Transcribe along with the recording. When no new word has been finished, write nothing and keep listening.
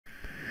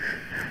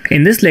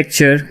In this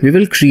lecture, we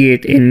will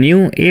create a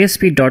new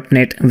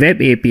ASP.NET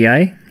Web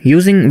API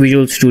using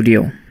Visual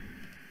Studio.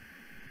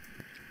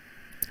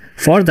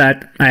 For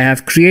that, I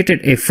have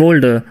created a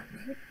folder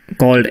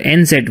called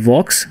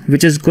NZWalks,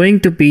 which is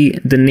going to be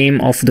the name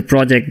of the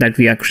project that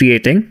we are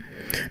creating.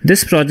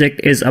 This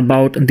project is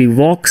about the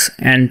walks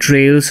and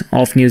trails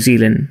of New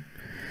Zealand.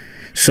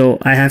 So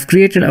I have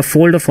created a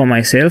folder for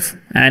myself,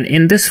 and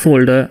in this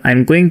folder,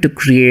 I'm going to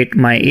create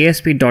my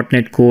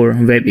ASP.NET Core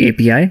Web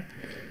API.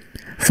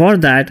 For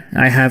that,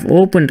 I have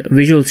opened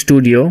Visual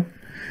Studio,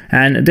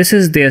 and this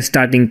is their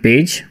starting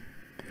page.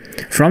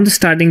 From the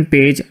starting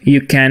page, you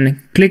can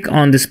click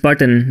on this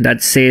button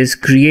that says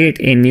Create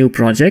a New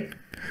Project.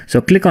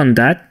 So click on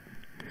that.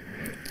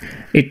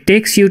 It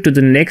takes you to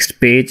the next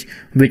page,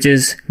 which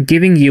is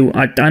giving you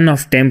a ton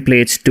of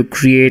templates to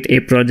create a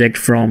project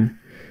from.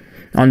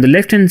 On the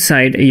left hand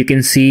side, you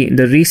can see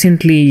the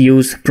recently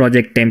used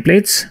project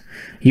templates.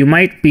 You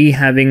might be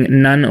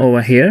having none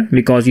over here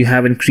because you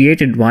haven't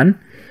created one.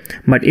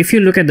 But if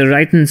you look at the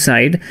right hand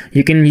side,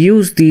 you can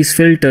use these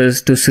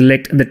filters to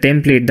select the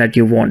template that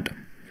you want.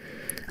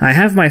 I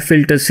have my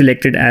filters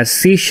selected as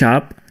C#,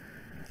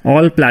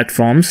 all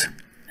platforms,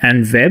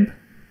 and web.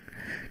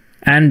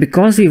 And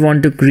because we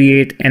want to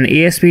create an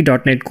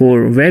ASP.NET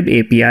Core Web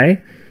API,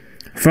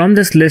 from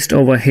this list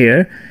over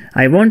here,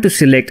 I want to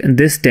select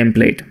this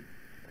template.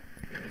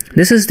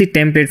 This is the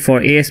template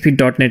for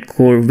ASP.NET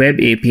Core Web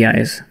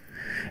APIs.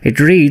 It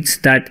reads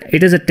that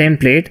it is a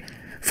template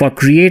for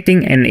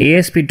creating an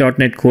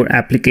ASP.NET Core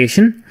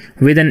application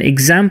with an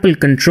example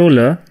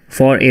controller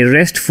for a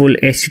RESTful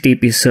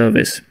HTTP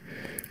service.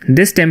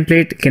 This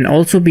template can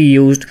also be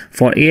used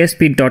for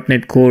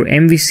ASP.NET Core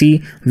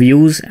MVC,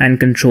 views, and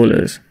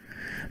controllers.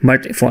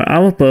 But for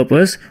our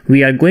purpose,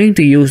 we are going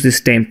to use this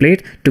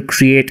template to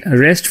create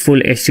RESTful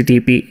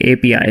HTTP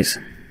APIs.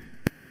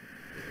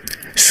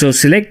 So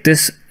select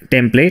this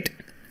template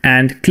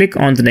and click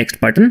on the next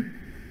button.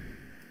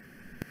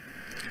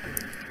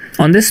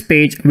 On this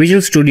page,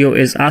 Visual Studio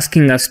is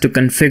asking us to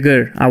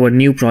configure our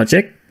new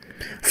project.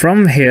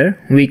 From here,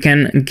 we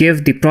can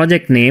give the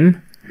project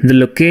name, the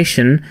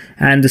location,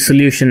 and the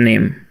solution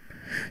name.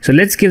 So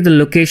let's give the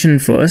location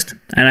first,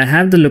 and I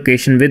have the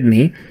location with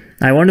me.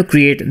 I want to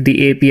create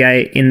the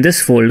API in this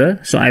folder,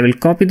 so I will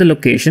copy the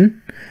location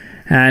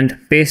and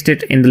paste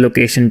it in the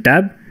location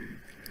tab.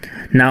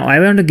 Now I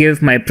want to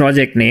give my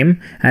project name,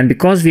 and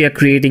because we are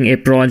creating a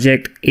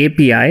project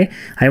API,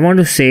 I want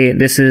to say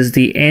this is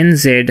the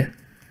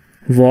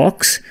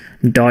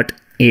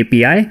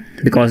NZWalks.API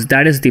because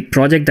that is the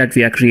project that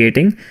we are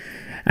creating.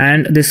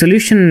 And the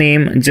solution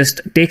name just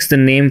takes the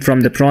name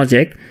from the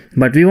project,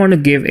 but we want to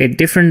give a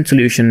different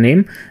solution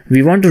name.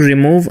 We want to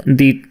remove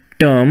the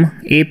term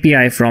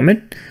API from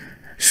it.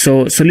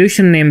 So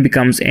solution name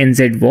becomes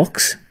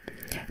NZWalks.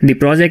 The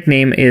project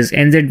name is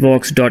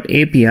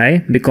NZWalks.API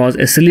because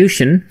a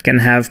solution can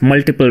have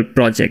multiple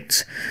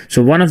projects.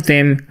 So one of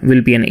them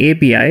will be an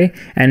API,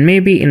 and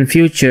maybe in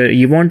future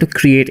you want to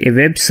create a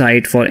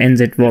website for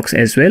NZWalks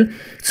as well.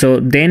 So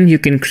then you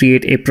can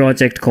create a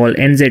project called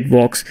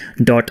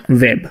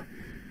NZWalks.web.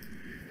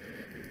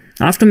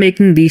 After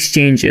making these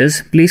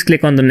changes, please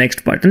click on the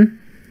next button.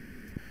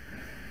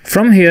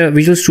 From here,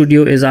 Visual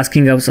Studio is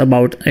asking us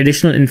about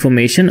additional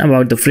information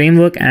about the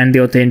framework and the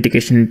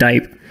authentication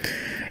type.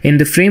 In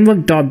the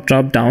framework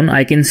drop-down,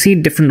 I can see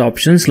different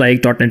options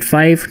like .NET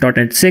 5,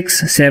 .NET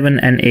 6, 7,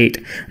 and 8.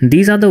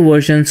 These are the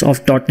versions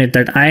of .NET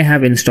that I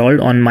have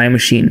installed on my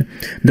machine.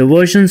 The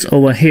versions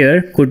over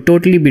here could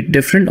totally be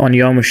different on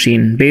your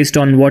machine based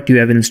on what you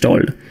have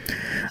installed.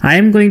 I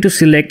am going to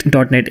select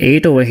 .NET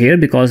 8 over here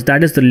because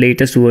that is the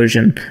latest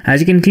version. As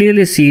you can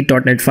clearly see,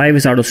 .NET 5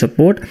 is out of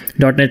support,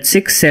 .NET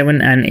 6,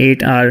 7, and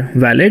 8 are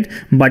valid,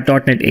 but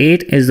 .NET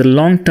 8 is the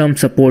long-term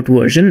support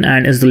version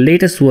and is the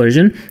latest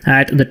version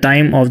at the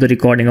time of the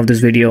recording of this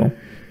video.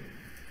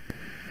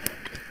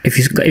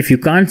 If you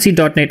can't see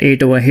 .NET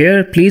 8 over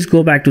here, please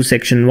go back to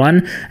section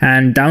 1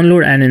 and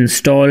download and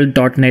install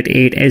 .NET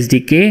 8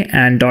 SDK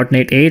and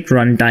 .NET 8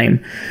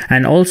 runtime.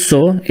 And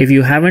also, if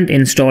you haven't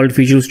installed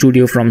Visual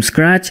Studio from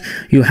scratch,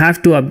 you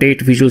have to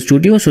update Visual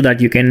Studio so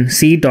that you can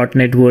see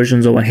 .NET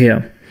versions over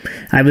here.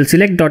 I will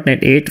select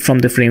 .NET 8 from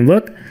the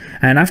framework,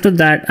 and after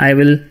that I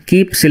will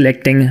keep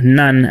selecting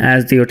none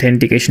as the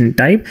authentication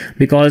type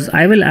because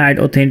I will add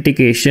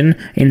authentication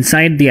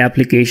inside the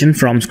application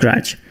from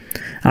scratch.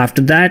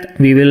 After that,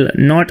 we will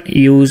not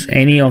use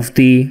any of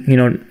the,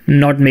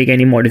 not make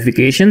any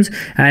modifications,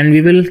 and we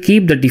will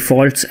keep the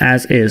defaults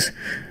as is.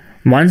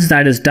 Once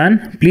that is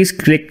done, please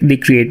click the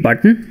create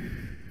button.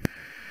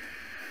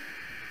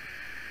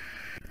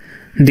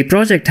 The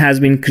project has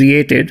been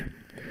created.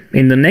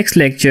 In the next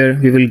lecture,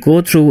 we will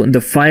go through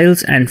the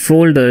files and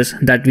folders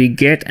that we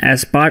get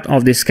as part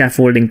of the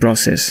scaffolding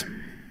process.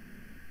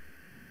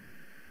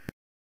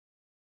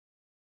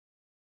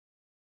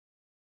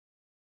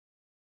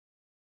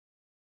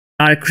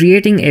 Are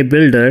creating a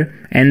builder,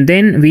 and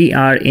then we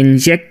are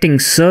injecting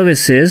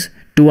services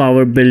to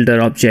our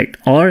builder object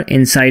or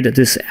inside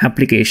this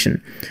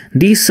application.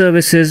 These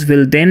services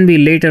will then be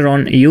later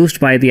on used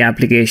by the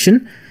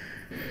application,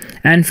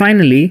 And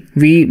finally,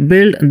 we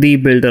build the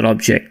builder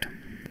object.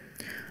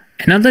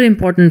 Another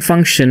important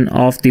function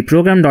of the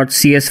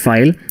program.cs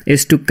file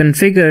is to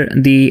configure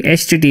the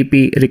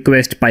HTTP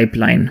request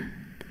pipeline.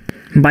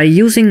 By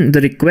using the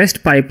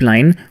request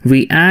pipeline,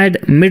 we add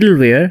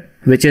middleware,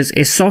 which is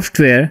a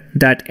software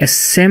that is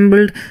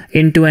assembled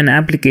into an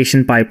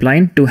application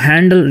pipeline to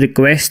handle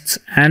requests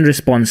and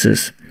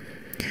responses.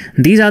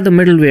 These are the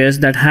middlewares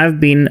that have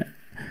been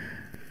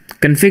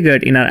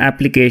configured in our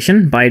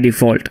application by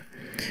default.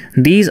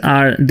 These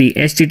are the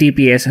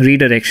HTTPS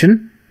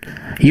redirection,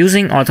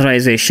 using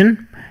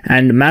authorization,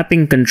 and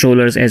mapping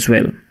controllers as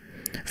well.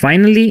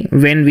 Finally,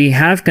 when we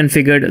have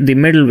configured the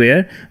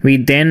middleware, we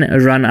then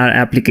run our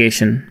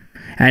application.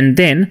 And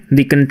then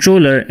the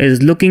controller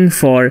is looking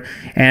for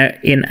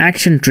an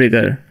action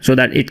trigger so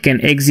that it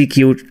can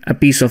execute a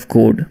piece of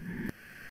code.